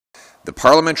The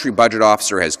parliamentary budget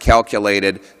officer has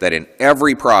calculated that in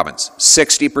every province,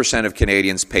 60% of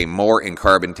Canadians pay more in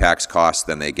carbon tax costs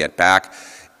than they get back.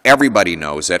 Everybody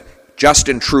knows it.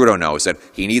 Justin Trudeau knows it.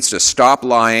 He needs to stop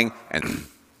lying. And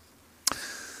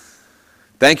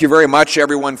thank you very much,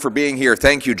 everyone, for being here.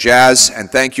 Thank you, Jazz, and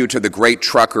thank you to the great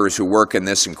truckers who work in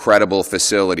this incredible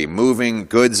facility, moving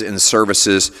goods and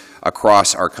services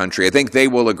across our country. I think they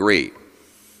will agree.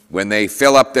 When they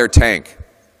fill up their tank,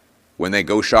 when they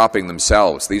go shopping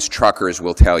themselves, these truckers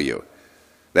will tell you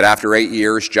that after 8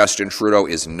 years, Justin Trudeau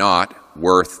is not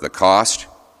worth the cost,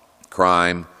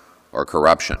 crime, or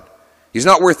corruption. He's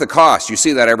not worth the cost. You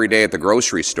see that every day at the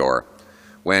grocery store.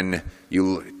 When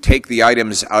you take the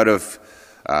items out of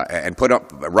and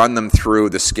run them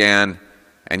through the scan,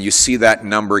 and you see that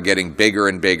number getting bigger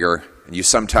and bigger, and you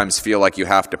sometimes feel like you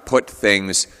have to put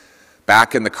things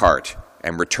back in the cart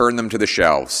and return them to the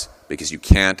shelves because you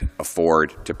can't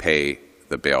afford to pay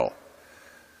the bill.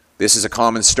 This is a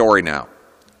common story now.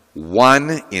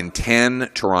 1 in 10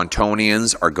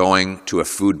 Torontonians are going to a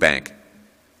food bank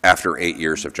after 8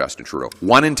 years of Justin Trudeau.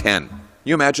 1 in 10. Can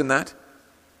you imagine that?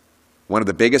 One of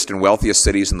the biggest and wealthiest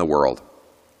cities in the world.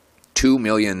 2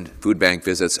 million food bank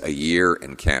visits a year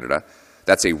in Canada.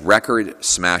 That's a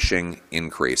record-smashing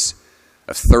increase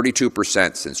of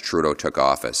 32% since Trudeau took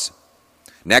office.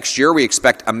 Next year, we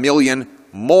expect 1 million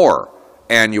more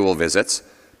annual visits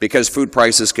because food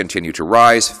prices continue to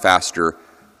rise faster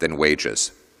than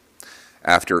wages.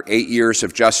 After 8 years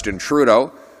of Justin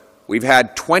Trudeau, we've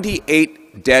had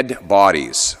 28 dead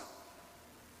bodies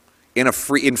in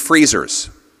freezers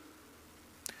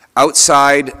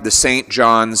outside the St.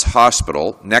 John's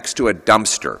Hospital next to a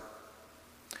dumpster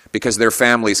because their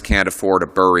families can't afford a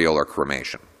burial or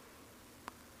cremation.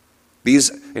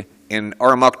 These, in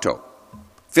Aramukto,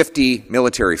 50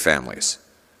 military families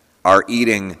are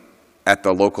eating at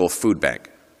the local food bank.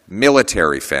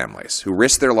 Military families who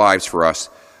risk their lives for us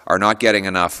are not getting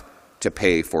enough to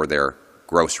pay for their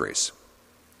groceries.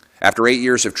 After 8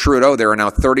 years of Trudeau, there are now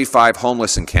 35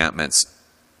 homeless encampments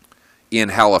in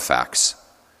Halifax,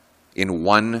 in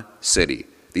one city.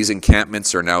 These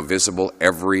encampments are now visible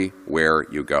everywhere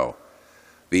you go.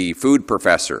 The food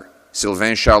professor,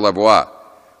 Sylvain Charlebois,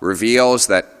 reveals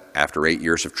that after 8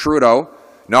 years of Trudeau,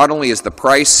 not only is the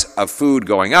price of food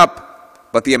going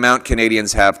up, but the amount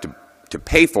Canadians have to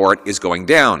pay for it is going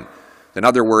down. In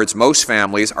other words, most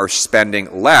families are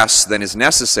spending less than is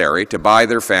necessary to buy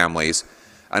their families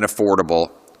an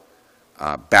affordable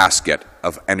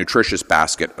a nutritious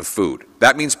basket of food.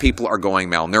 That means people are going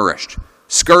malnourished.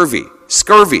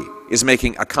 Scurvy is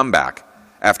making a comeback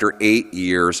after 8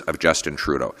 years of Justin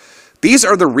Trudeau. These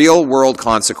are the real-world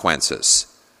consequences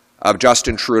of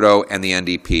Justin Trudeau and the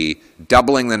NDP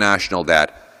doubling the national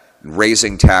debt,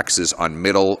 raising taxes on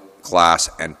middle-class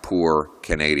and poor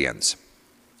Canadians.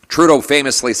 Trudeau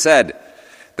famously said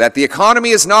that the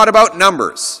economy is not about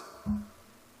numbers,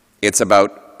 it's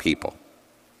about people.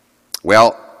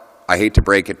 Well, I hate to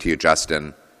break it to you,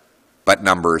 Justin, but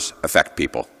numbers affect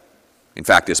people. In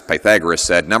fact, as Pythagoras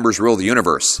said, numbers rule the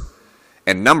universe.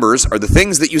 And numbers are the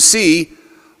things that you see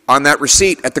on that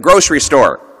receipt at the grocery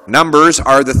store. Numbers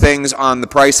are the things on the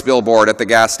price billboard at the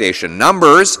gas station.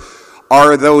 Numbers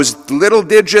are those little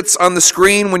digits on the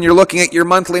screen when you're looking at your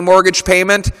monthly mortgage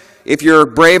payment. If you're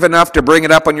brave enough to bring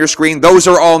it up on your screen, those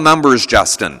are all numbers,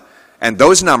 Justin. And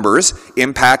those numbers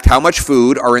impact how much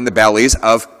food are in the bellies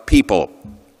of people,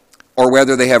 or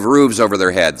whether they have roofs over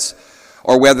their heads,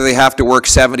 or whether they have to work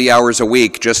 70 hours a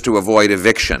week just to avoid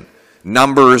eviction.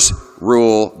 Numbers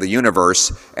rule the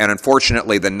universe, and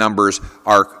unfortunately the numbers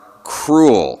are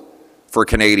cruel for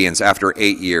Canadians after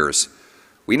 8 years.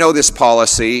 We know this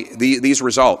policy, these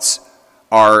results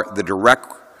are the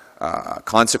direct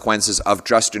consequences of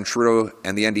Justin Trudeau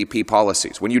and the NDP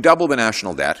policies. When you double the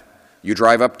national debt, you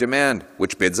drive up demand,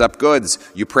 which bids up goods.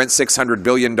 You print $600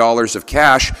 billion of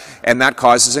cash, and that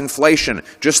causes inflation,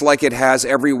 just like it has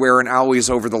everywhere and always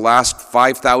over the last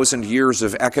 5,000 years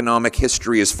of economic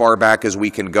history as far back as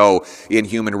we can go in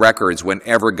human records.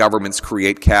 Whenever governments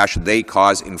create cash, they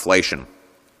cause inflation.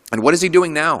 And what is he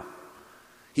doing now?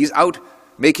 He's out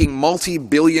making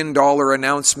multi-billion-dollar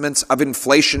announcements of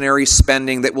inflationary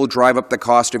spending that will drive up the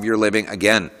cost of your living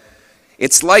again.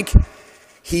 It's like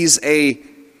he's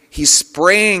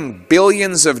spraying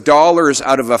billions of dollars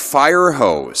out of a fire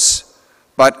hose,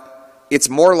 but it's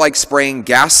more like spraying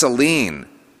gasoline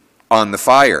on the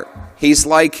fire. He's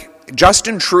like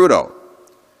Justin Trudeau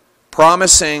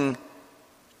promising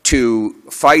to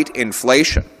fight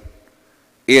inflation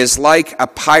is like a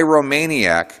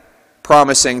pyromaniac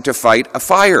promising to fight a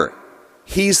fire.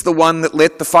 He's the one that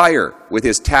lit the fire with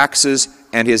his taxes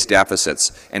and his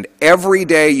deficits. And every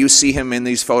day you see him in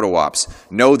these photo ops,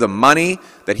 know the money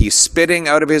that he's spitting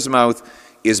out of his mouth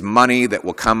is money that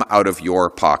will come out of your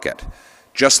pocket,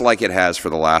 just like it has for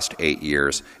the last 8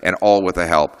 years, and all with the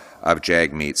help of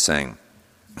Jagmeet Singh.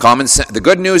 Common sense. The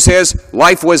good news is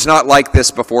life was not like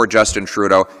this before Justin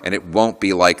Trudeau, and it won't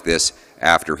be like this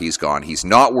after he's gone. He's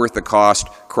not worth the cost,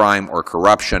 crime, or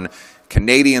corruption.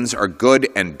 Canadians are good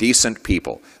and decent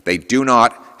people. They do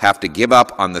not have to give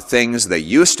up on the things they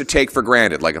used to take for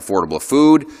granted, like affordable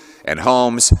food and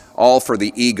homes, all for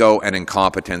the ego and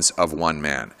incompetence of one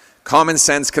man. Common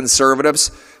sense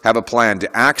conservatives have a plan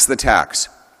to axe the tax,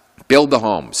 build the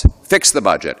homes, fix the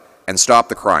budget, and stop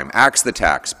the crime. Axe the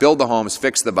tax, build the homes,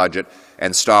 fix the budget,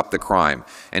 and stop the crime.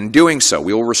 In doing so,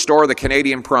 we will restore the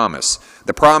Canadian promise,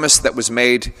 the promise that was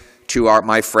made to all of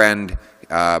my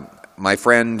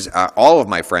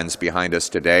friends behind us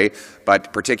today,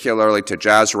 but particularly to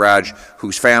Jazraj,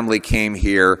 whose family came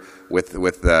here with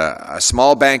a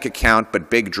small bank account but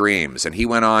big dreams, and he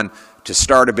went on to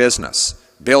start a business,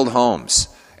 build homes,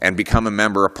 and become a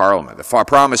member of Parliament. The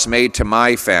promise made to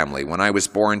my family when I was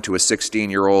born to a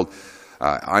 16-year-old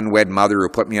unwed mother who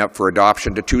put me up for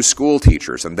adoption to 2 school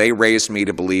teachers, and they raised me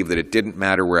to believe that it didn't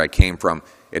matter where I came from,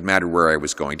 it mattered where I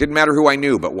was going. It didn't matter who I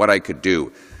knew, but what I could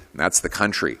do. And that's the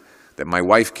country that my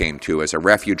wife came to as a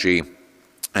refugee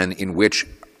and in which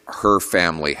her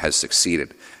family has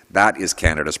succeeded. That is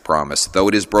Canada's promise. Though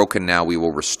it is broken now, we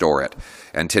will restore it.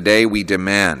 And today we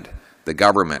demand the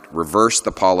government reverse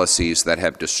the policies that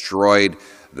have destroyed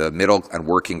the middle and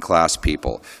working class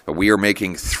people. But we are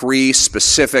making 3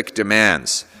 specific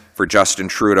demands for Justin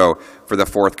Trudeau for the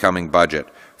forthcoming budget.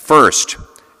 First,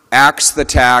 axe the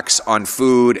tax on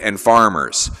food and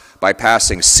farmers by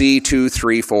passing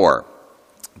C234.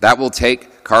 That will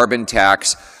take carbon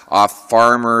tax off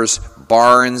farmers'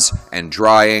 barns and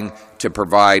drying to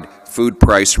provide food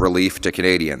price relief to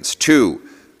Canadians. 2,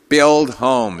 build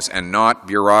homes and not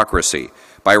bureaucracy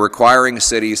by requiring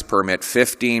cities permit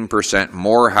 15%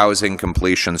 more housing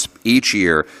completions each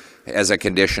year as a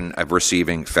condition of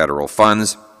receiving federal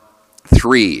funds.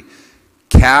 3,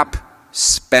 cap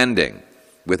spending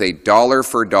with a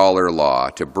dollar-for-dollar law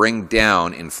to bring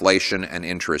down inflation and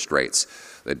interest rates.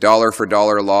 The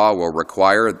dollar-for-dollar law will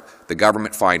require the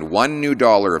government find $1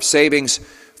 new of savings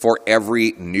for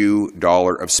every new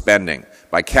dollar of spending.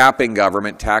 By capping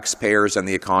government, taxpayers and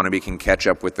the economy can catch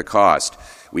up with the cost.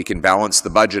 We can balance the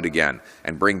budget again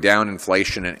and bring down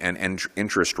inflation and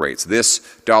interest rates. This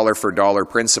dollar-for-dollar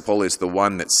principle is the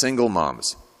one that single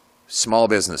moms, small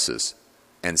businesses,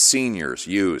 and seniors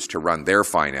use to run their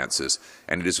finances,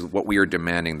 and it is what we are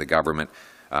demanding the government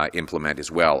implement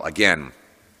as well. Again,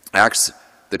 axe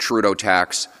the Trudeau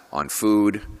tax on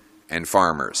food and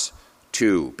farmers.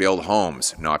 2, build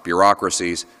homes, not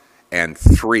bureaucracies. And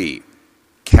 3,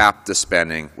 cap the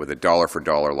spending with a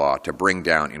dollar-for-dollar law to bring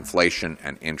down inflation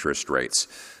and interest rates.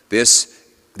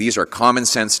 These are common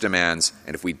sense demands,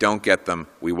 and if we don't get them,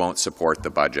 we won't support the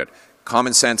budget.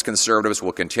 Common sense conservatives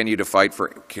will continue to fight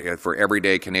for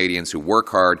everyday Canadians who work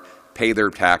hard, pay their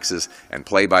taxes, and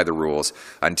play by the rules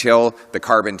until the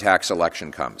carbon tax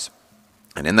election comes.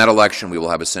 And in that election, we will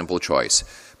have a simple choice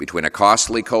between a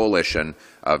costly coalition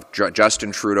of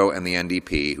Justin Trudeau and the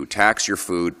NDP, who tax your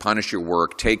food, punish your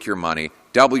work, take your money,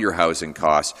 double your housing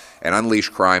costs, and unleash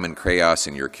crime and chaos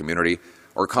in your community,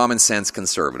 or common sense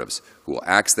conservatives who will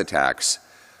axe the tax,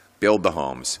 build the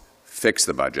homes, fix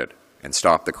the budget, and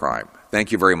stop the crime.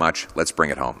 Thank you very much. Let's bring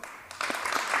it home.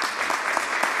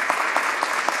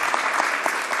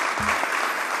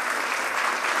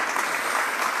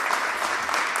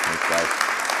 Thanks, guys.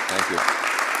 Thank you.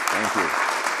 Thank you.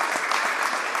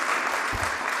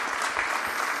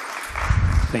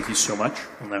 Thank you so much.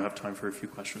 We'll now have time for a few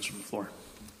questions from the floor.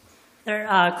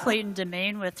 Clayton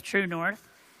Demain with True North.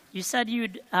 You said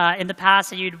you'd, in the past,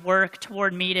 that you'd work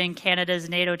toward meeting Canada's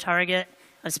NATO target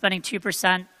of spending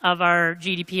 2% of our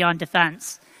GDP on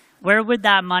defense. Where would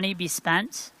that money be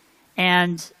spent?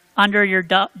 And under your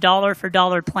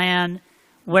dollar-for-dollar plan,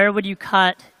 where would you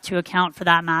cut to account for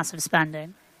that massive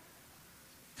spending?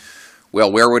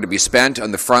 Well, where would it be spent?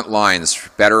 On the front lines,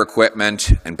 better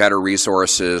equipment and better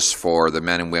resources for the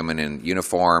men and women in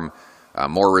uniform,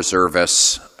 more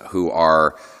reservists who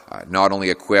are not only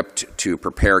equipped to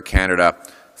prepare Canada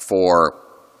for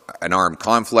an armed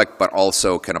conflict, but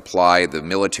also can apply the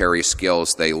military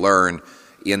skills they learn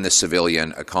in the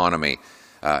civilian economy.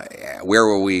 How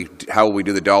will we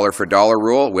do the dollar-for-dollar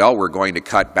rule? Well, we're going to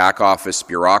cut back-office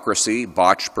bureaucracy,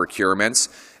 botched procurements,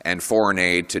 and foreign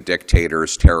aid to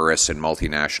dictators, terrorists, and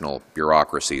multinational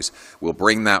bureaucracies. We'll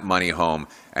bring that money home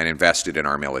and invest it in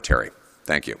our military.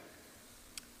 Thank you.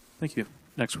 Thank you.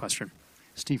 Next question.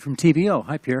 Steve from TVO.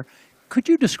 Hi, Pierre. Could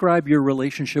you describe your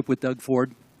relationship with Doug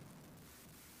Ford?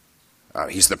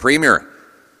 He's the Premier.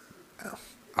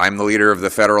 I'm the leader of the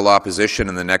federal opposition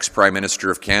and the next Prime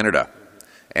Minister of Canada.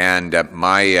 And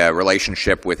my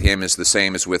relationship with him is the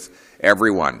same as with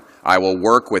everyone. I will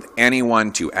work with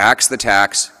anyone to axe the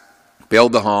tax,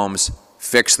 build the homes,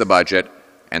 fix the budget,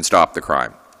 and stop the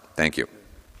crime. Thank you.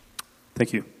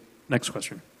 Thank you. Next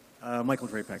question. Michael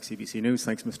Drapac, CBC News.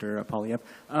 Thanks, Mr.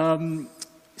 Poilievre.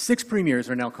 6 premiers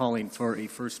are now calling for a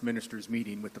First Minister's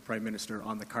meeting with the Prime Minister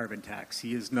on the carbon tax.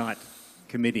 He is not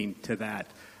committing to that.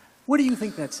 What do you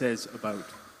think that says about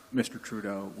Mr.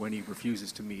 Trudeau when he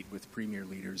refuses to meet with premier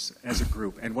leaders as a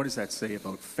group? And what does that say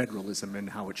about federalism and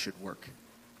how it should work?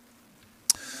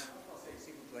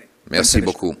 Merci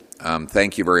beaucoup.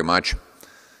 Thank you very much.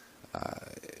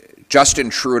 Justin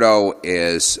Trudeau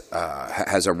has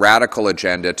a radical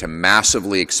agenda to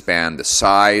massively expand the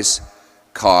size,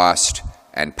 cost,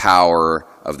 and power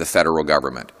of the federal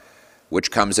government,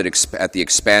 which comes at the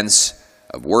expense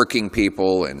of working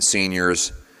people and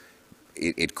seniors.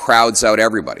 It crowds out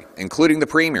everybody, including the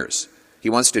premiers. He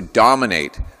wants to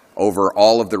dominate over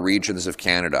all of the regions of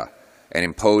Canada and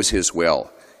impose his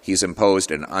will. He's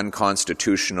imposed an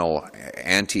unconstitutional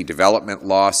anti-development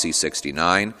law,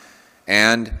 C-69,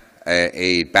 and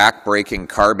a back-breaking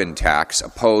carbon tax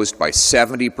opposed by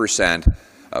 70%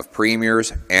 of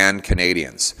premiers and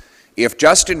Canadians. If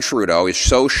Justin Trudeau is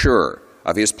so sure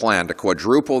of his plan to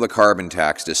quadruple the carbon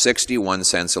tax to 61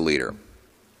 cents a litre,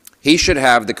 he should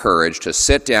have the courage to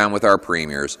sit down with our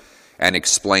premiers and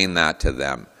explain that to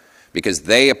them, because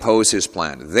they oppose his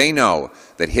plan. They know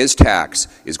that his tax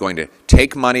is going to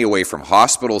take money away from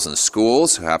hospitals and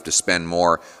schools, who have to spend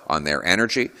more on their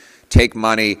energy, take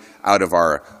money out of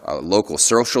our local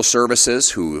social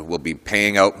services, who will be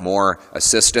paying out more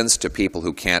assistance to people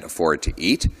who can't afford to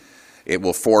eat. It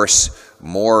will force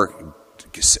more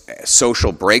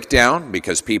social breakdown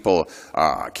because people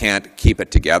can't keep it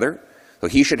together. So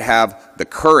he should have the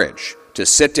courage to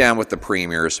sit down with the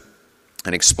premiers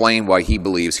and explain why he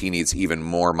believes he needs even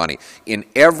more money. In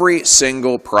every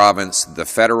single province the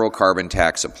federal carbon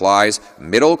tax applies,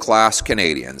 middle-class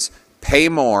Canadians pay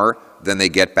more than they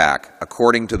get back,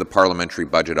 according to the Parliamentary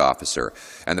Budget Officer.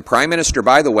 And the Prime Minister,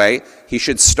 by the way, he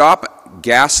should stop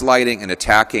gaslighting and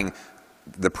attacking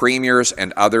the premiers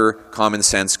and other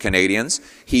common-sense Canadians.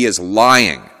 He is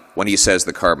lying when he says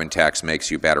the carbon tax makes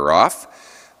you better off.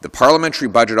 The Parliamentary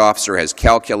Budget Officer has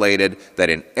calculated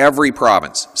that in every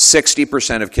province,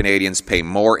 60% of Canadians pay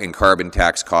more in carbon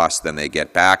tax costs than they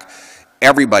get back.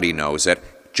 Everybody knows it.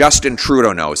 Justin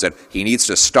Trudeau knows it. He needs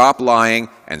to stop lying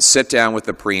and sit down with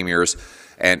the premiers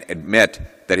and admit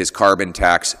that his carbon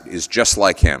tax is just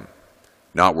like him,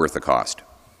 not worth the cost.